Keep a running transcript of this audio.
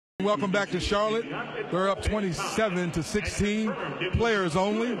Welcome back to Charlotte. We're up 27-16, players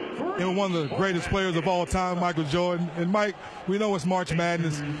only, and one of the greatest players of all time, Michael Jordan. And Mike, we know it's March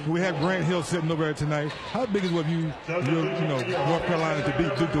Madness. We have Grant Hill sitting over there tonight. How big is it for you, North Carolina to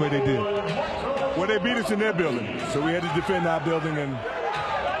beat Duke the way they did? Well, they beat us in their building, so we had to defend our building, and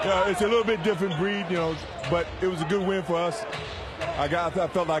it's a little bit different breed, but it was a good win for us. I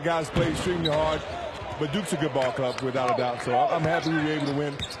felt our guys played extremely hard. But Duke's a good ball club, without a doubt, so I'm happy we were able to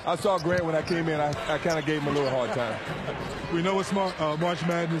win. I saw Grant when I came in. I kind of gave him a little hard time. We know it's March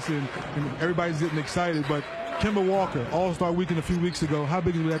Madness, and everybody's getting excited, but Kemba Walker, All-Star Weekend a few weeks ago, how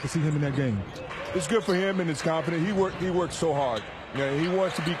big is it to see him in that game? It's good for him and his confidence. He worked so hard. He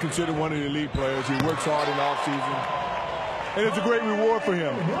wants to be considered one of the elite players. He works hard in off-season. And it's a great reward for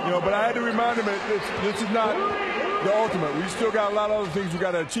him. But I had to remind him that this is not the ultimate. We still got a lot of other things we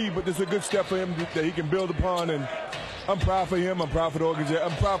got to achieve, but this is a good step for him that he can build upon, and I'm proud for him. I'm proud for the organization.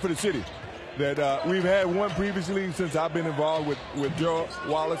 I'm proud for the city that we've had one previously since I've been involved with Joe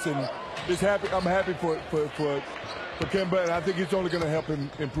Wallace, and I'm happy for Kemba, and I think it's only going to help him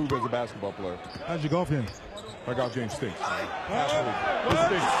improve as a basketball player. How's your golf game? My golf game stinks. Absolutely. It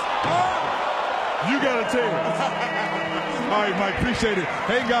stinks. You got to tell him. All right, Mike, appreciate it.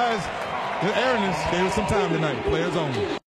 Hey, guys. Aaron gave us some time tonight. Players only.